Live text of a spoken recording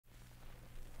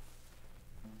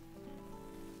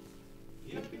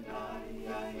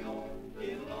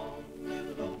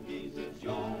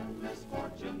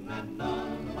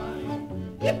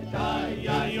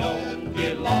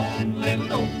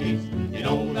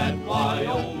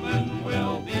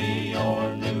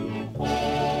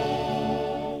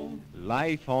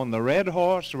life on the Red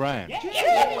Horse Ranch.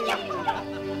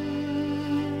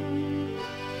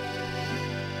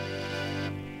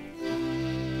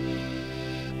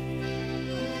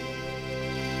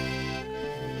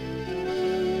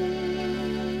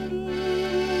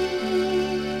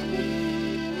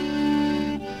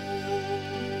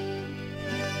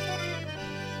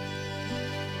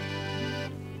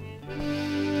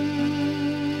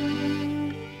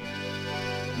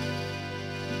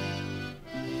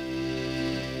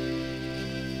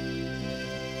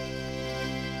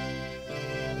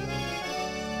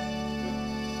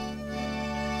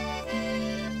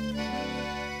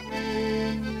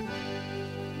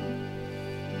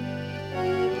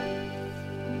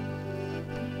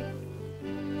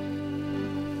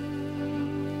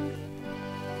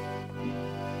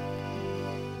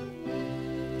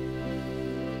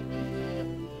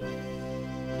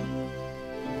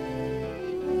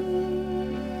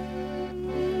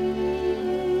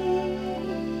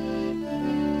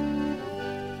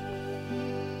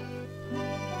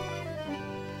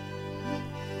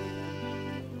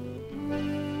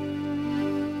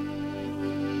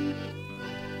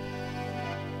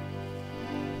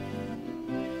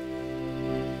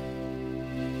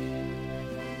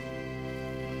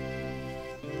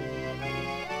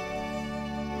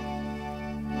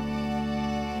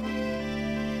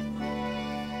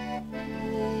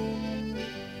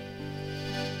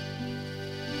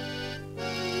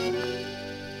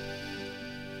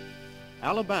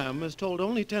 Alabama has told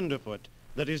only Tenderfoot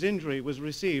that his injury was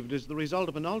received as the result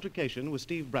of an altercation with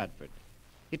Steve Bradford.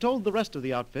 He told the rest of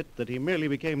the outfit that he merely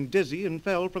became dizzy and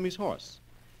fell from his horse.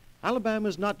 Alabama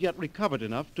has not yet recovered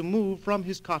enough to move from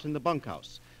his cot in the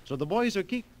bunkhouse, so the boys are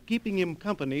keeping him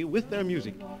company with their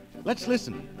music. Let's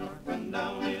listen.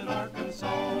 Down in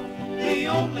Arkansas, the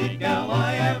only gal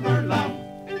I ever loved.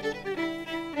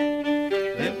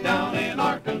 Lived down in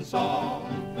Arkansas,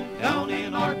 down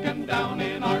in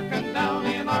down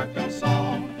in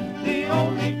Arkansas, the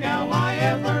only gal I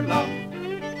ever loved.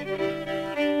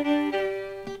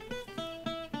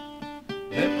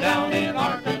 Lived down in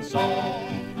Arkansas,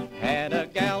 had a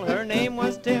gal, her name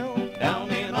was Till, down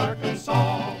in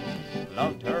Arkansas.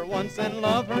 Loved her once and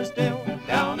love her still,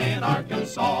 down in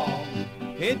Arkansas.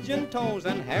 Pigeon toes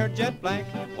and hair jet black,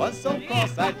 was so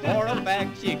cross-eyed for a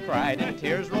fact. She cried and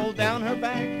tears rolled down her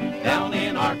back, down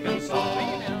in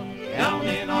Arkansas. Down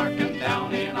in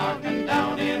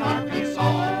down in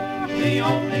Arkansas, the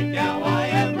only gal I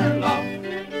ever loved.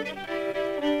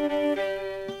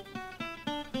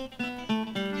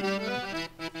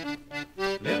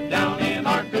 Lived down in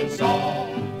Arkansas.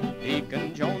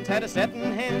 Deacon Jones had a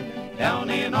settin' hen, down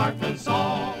in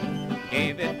Arkansas.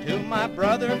 Gave it to my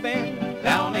brother Ben,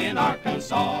 down in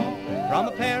Arkansas. From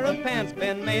a pair of pants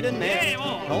Ben made a nest,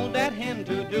 told that hen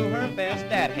to do her best.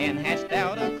 That hen hatched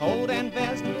out a coat and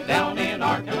vest, down in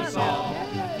Arkansas.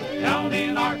 Down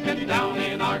in Arkansas,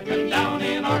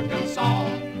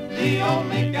 the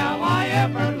only gal I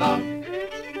ever loved.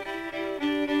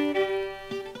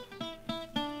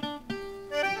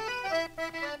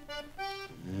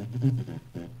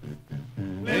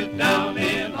 Lived down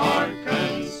in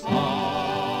Arkansas.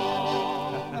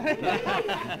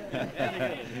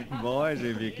 Boys,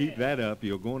 if you keep that up,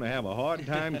 you're going to have a hard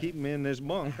time keeping me in this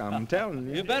bunk, I'm telling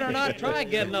you. You better not try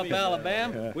getting up,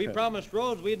 Alabama. We promised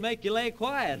Rhodes we'd make you lay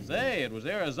quiet. Say, it was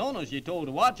Arizona she told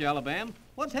to watch, Alabama.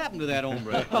 What's happened to that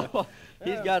hombre?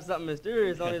 He's got something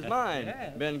mysterious on his mind.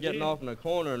 Been getting off in a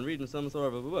corner and reading some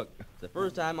sort of a book. It's the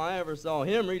first time I ever saw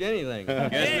him read anything.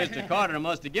 Guess Mr. Carter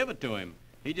must have given it to him.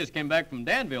 He just came back from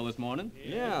Danville this morning.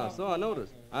 Yeah, so I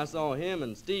noticed. I saw him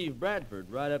and Steve Bradford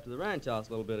right up to the ranch house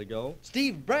a little bit ago.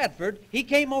 Steve Bradford? He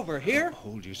came over here?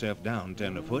 Hold yourself down,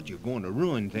 Tenderfoot. You're going to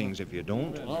ruin things if you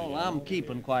don't. Well, I'm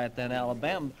keeping quiet then,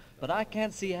 Alabama. But I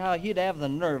can't see how he'd have the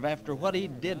nerve after what he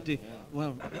did to...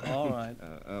 Well, all right.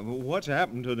 What's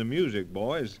happened to the music,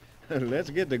 boys? Let's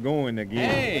get to going again.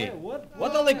 Hey,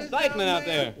 what's all the excitement out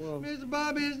there? Mr.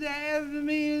 Bobby, is they after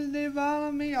me? Is they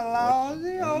following me along?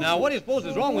 Now, what do you suppose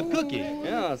is wrong with Cookie?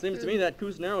 Yeah, it seems to me that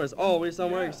Cusinero is always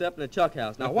somewhere except in a chuck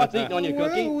house. Now, what's eating on you,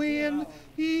 Cookie?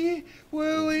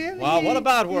 Whirlwind. Well, what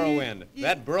about Whirlwind?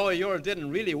 That bro of yours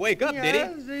didn't really wake up, did he?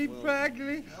 Yes, he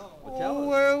practically. Oh,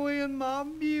 Whirlwind, my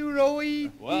bureau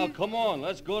eat. Well, come on,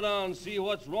 let's go down and see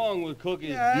what's wrong with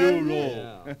Cookie's Yeah,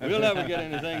 bureau. We'll never get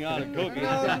anything out of Cookie.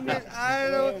 No, miss, I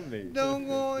don't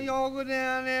go, y'all go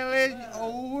down there, let's,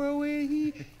 oh,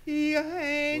 Whirlwind, he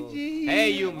had you.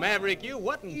 Hey, you maverick, you,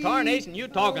 what in tarnation you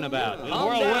talking about? Did Calm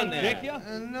Whirlwind down kick there.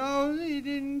 you? No, he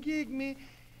didn't kick me.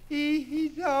 He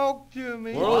talked to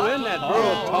me. Whirlwind, that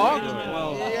burro talked?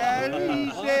 Well,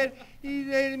 Yeah, he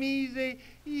said to me, he said,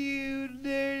 you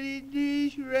dirty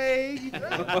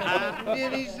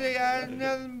Did he say I was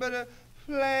nothing but a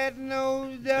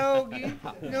flat-nosed doggy?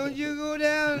 Don't you go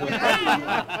down.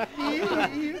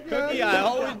 Cookie, I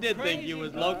always did think you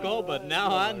was loco, but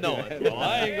now I know it. Well,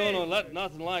 I ain't gonna let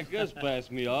nothing like this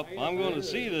pass me up. I'm gonna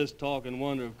see this talking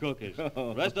wonder of Cookies.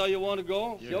 Rest of you want to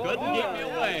go? You couldn't keep me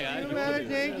away. You better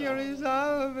take your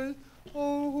resolve.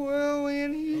 Oh,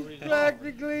 whirlwind, he's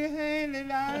practically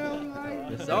handed. I don't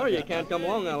like it. Sorry you can't come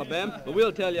along, Alabama, but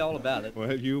we'll tell you all about it.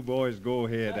 Well, you boys go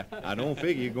ahead. I don't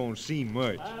figure you're going to see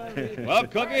much. Well,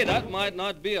 Cookie, that might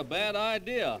not be a bad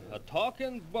idea. A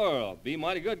talking burro. Be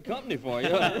mighty good company for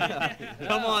you.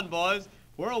 Come on, boys.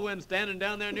 Whirlwind's standing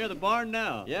down there near the barn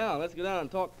now. Yeah, let's go down and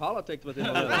talk politics with him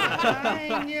a little. I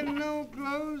ain't getting no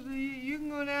clothes. You can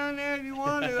go down there if you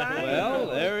want to. Well,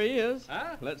 there he is.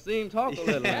 Huh? Let's see him talk a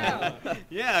little.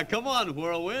 Yeah, come on,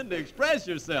 Whirlwind. Express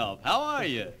yourself. How are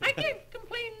you? I can't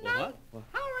complain none. What?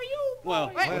 How are you, Well,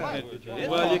 boys?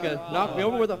 Well, you can knock me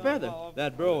over with a feather.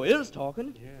 That burro is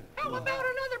talking. How about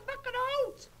another bucket of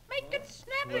oats? Make it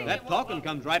snappy. that talking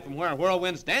comes right from where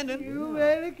Whirlwind's standing. You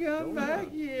better come back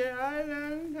here. I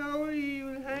done told you he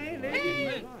was handed.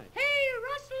 Hey,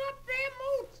 rustle up them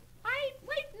oats. I ain't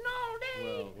waiting all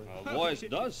day. Her voice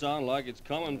does sound like it's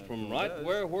coming from right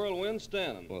where Whirlwind's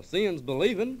standing. Well, seeing's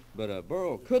believing, but a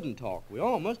burro couldn't talk. We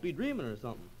all must be dreaming or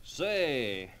something.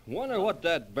 Say, wonder what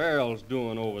that barrel's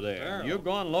doing over there. You're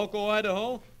going loco,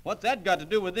 Idaho? What's that got to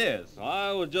do with this?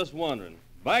 I was just wondering.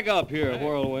 Back up here,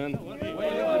 Whirlwind.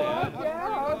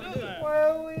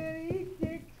 Whirlwind, he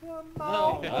kicked some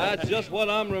off. That's just what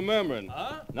I'm remembering.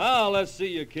 Now let's see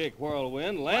you kick,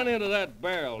 Whirlwind. Land into that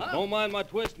barrel. Don't mind my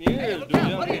twisting your ears, do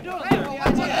you? What are you doing there?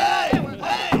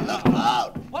 Hey, look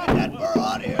out! Get that burro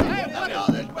out of here. Get out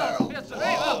of this barrel.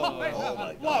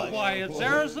 Why, it's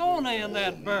Arizona in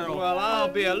that barrel. Well, I'll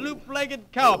be a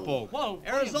loop-legged cowpoke.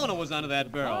 Arizona was under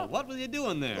that barrel. What was you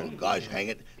doing there? Oh, gosh, hang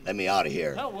it. Let me out of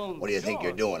here. well, What do you think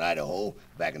you're doing, Idaho?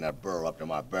 Backing that burro up to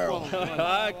my barrel.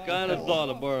 I kind of thought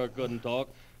a burro couldn't talk,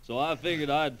 so I figured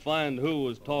I'd find who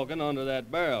was talking under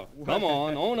that barrel. Come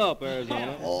on, own up,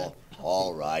 Arizona. Oh,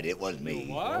 all right, it was me.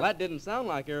 Well, that didn't sound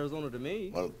like Arizona to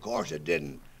me. Well, of course it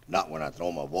didn't. Not when I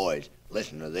throw my voice.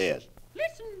 Listen to this.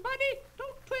 Listen, buddy,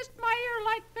 don't twist my ear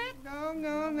like that.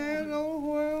 Doggone, there's old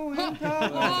Whirlwind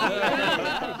talking.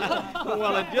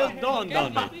 Well, it just dawned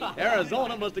on me.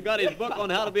 Arizona must have got his book on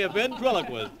how to be a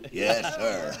ventriloquist. Yes,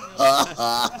 sir.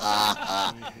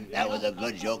 That was a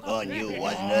good joke on you,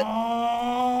 wasn't it?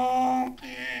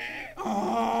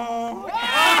 Oh,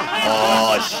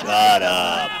 shut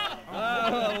up.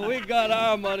 We got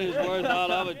our money's worth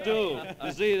out of it, too.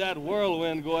 To see that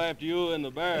Whirlwind go after you in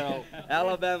the barrel.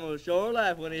 Alabama will sure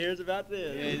laugh when he hears about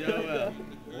this.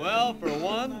 Well, for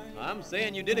one, I'm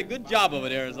saying you did a good job of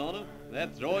it, Arizona.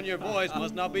 That throwing your voice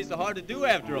must not be so hard to do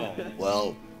after all. Well,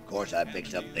 of course I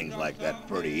picks up things like that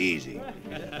pretty easy.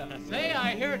 Say,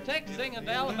 I hear Tex singing to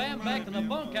Alabama back in the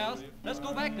bunkhouse. Let's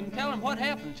go back and tell him what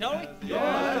happened, shall we?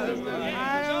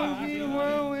 I don't see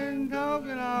Whirlwind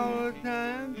talking all the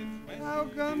time. How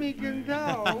come he can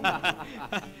talk?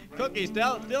 Cookie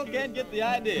still can't get the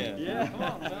idea.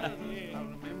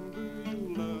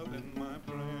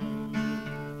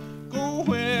 Go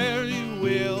where you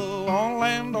will, on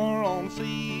land or on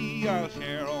sea, I'll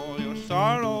share all your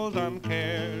sorrows and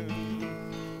cares.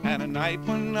 And at night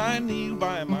when I kneel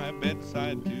by my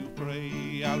bedside to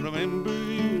pray, I'll remember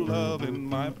you, love, in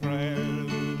my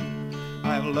prayers.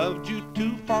 I've loved you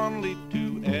too fondly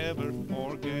to ever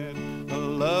forget the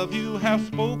love you have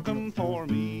spoken for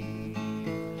me,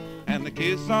 and the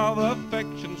kiss of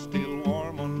affection still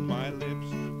warm on my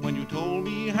lips when you told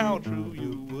me how true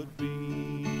you would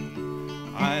be.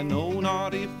 I know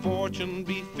not if fortune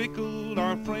be fickle,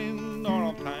 our friend, or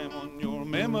of time on your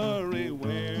memory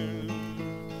wears.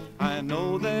 I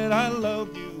know that I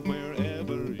love you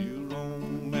wherever you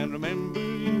roam, and remember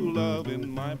you, love, in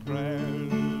my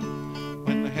prayers.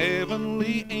 When the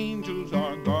heavenly angels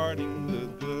are guarding the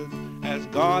good, as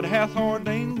God hath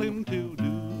ordained them to do,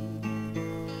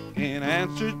 in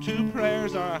answer to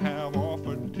prayers I have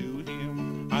offered to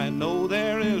him, I know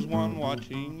there is one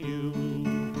watching you.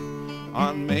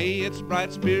 On may its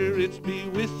bright spirits be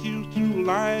with you through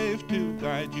life, to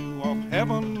guide you off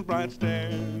heaven's bright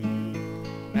stairs,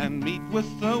 and meet with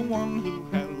the one who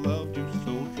has loved you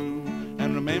so true,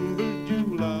 and remembered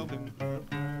you, love, in her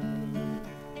prayers.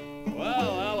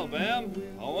 Well, Alabama,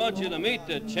 I want you to meet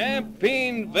the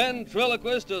champion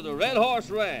ventriloquist of the Red Horse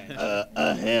Ranch.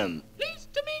 Him.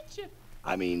 Pleased to meet you.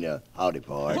 I mean, howdy,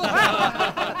 Pard.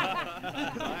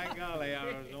 By golly,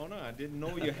 Arizona, I didn't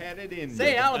know you had it in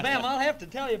Say, you. Alabama, I'll have to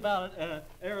tell you about it,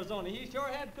 Arizona. He sure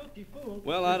had cookie fool.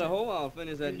 Well, Idaho, I'll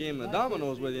finish that game of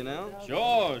dominoes with you now.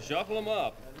 Sure, shuffle 'em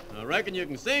up. I reckon you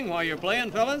can sing while you're playing,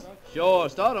 fellas. Sure,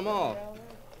 start 'em off.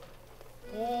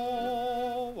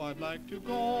 Oh, I'd like to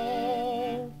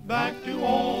go back to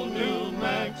old New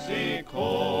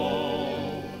Mexico,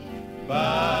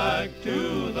 back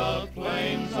to the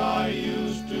plains I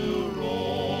used to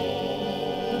roam.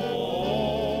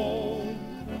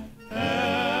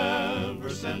 Ever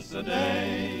since the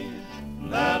day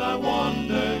that I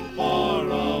wandered far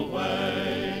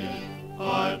away,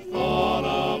 I've thought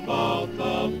about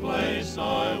the place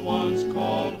I once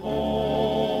called home.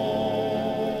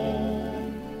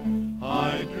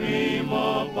 I dream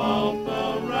about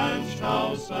the ranch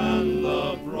house and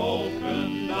the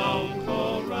broken down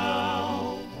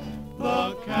corral,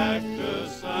 the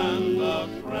cactus and the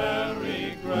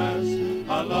prairie grass.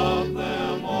 I love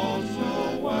them all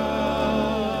so well.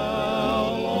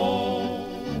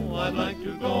 Oh, I'd like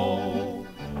to go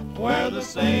where the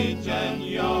sage and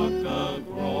yucca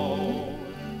grow,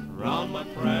 round my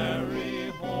prairie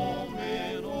home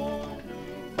in old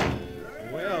New Mexico.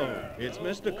 Well, it's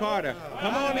Mr. Carter.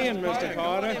 Come on in, Mr.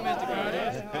 Carter.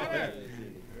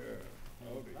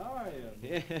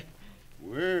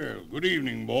 Well, good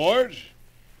evening, boys.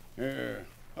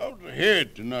 How's the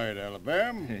head tonight,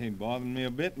 Alabama? Ain't bothering me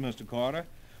a bit, Mr. Carter.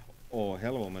 Oh,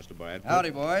 hello, Mr. Bradford.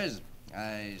 Howdy, boys.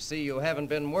 I see you haven't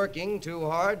been working too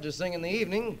hard to sing in the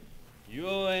evening.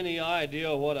 You any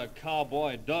idea what a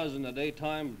cowboy does in the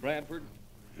daytime, Bradford?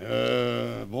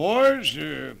 Boys,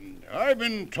 I've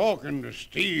been talking to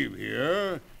Steve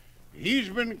here. He's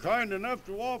been kind enough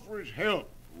to offer his help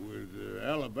with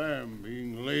Alabama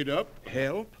being laid up.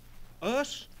 Help?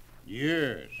 Us?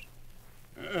 Yes.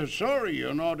 Sorry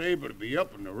you're not able to be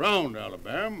up and around,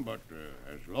 Alabama, but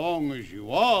as long as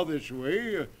you are this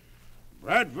way,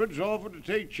 Bradford's offered to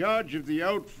take charge of the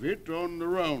outfit on the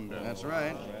roundup. That's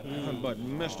right. But,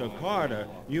 Mr. Carter,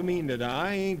 you mean that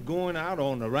I ain't going out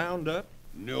on the roundup?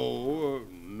 No,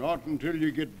 not until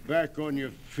you get back on your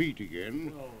feet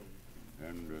again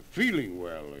and feeling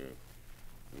well.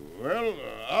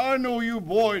 I know you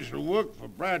boys will work for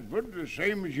Bradford the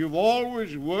same as you've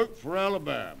always worked for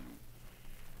Alabama.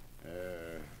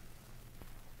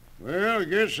 Well, I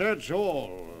guess that's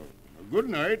all. Good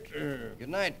night. Good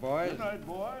night, boys. Good night,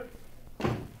 boys.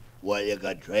 Well, you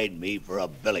could trade me for a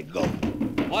billy goat.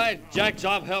 Why, Jacks,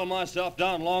 I've held myself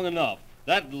down long enough.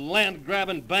 That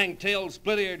land-grabbing, bang-tailed,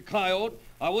 split-eared coyote,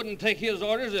 I wouldn't take his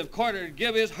orders if Carter'd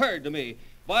give his herd to me.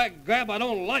 By grab, I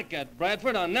don't like that,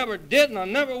 Bradford. I never did, and I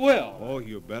never will. Oh,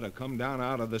 you better come down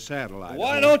out of the saddle, Idaho.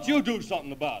 Why don't you do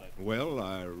something about it? Well,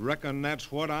 I reckon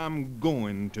that's what I'm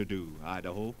going to do,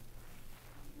 Idaho.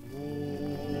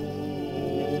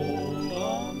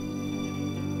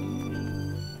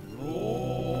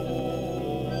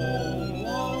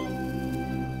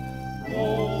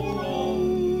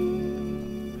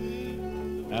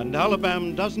 And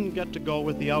Alabama doesn't get to go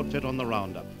with the outfit on the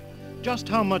roundup. Just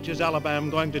how much is Alabama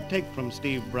going to take from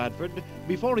Steve Bradford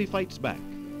before he fights back?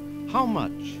 How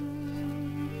much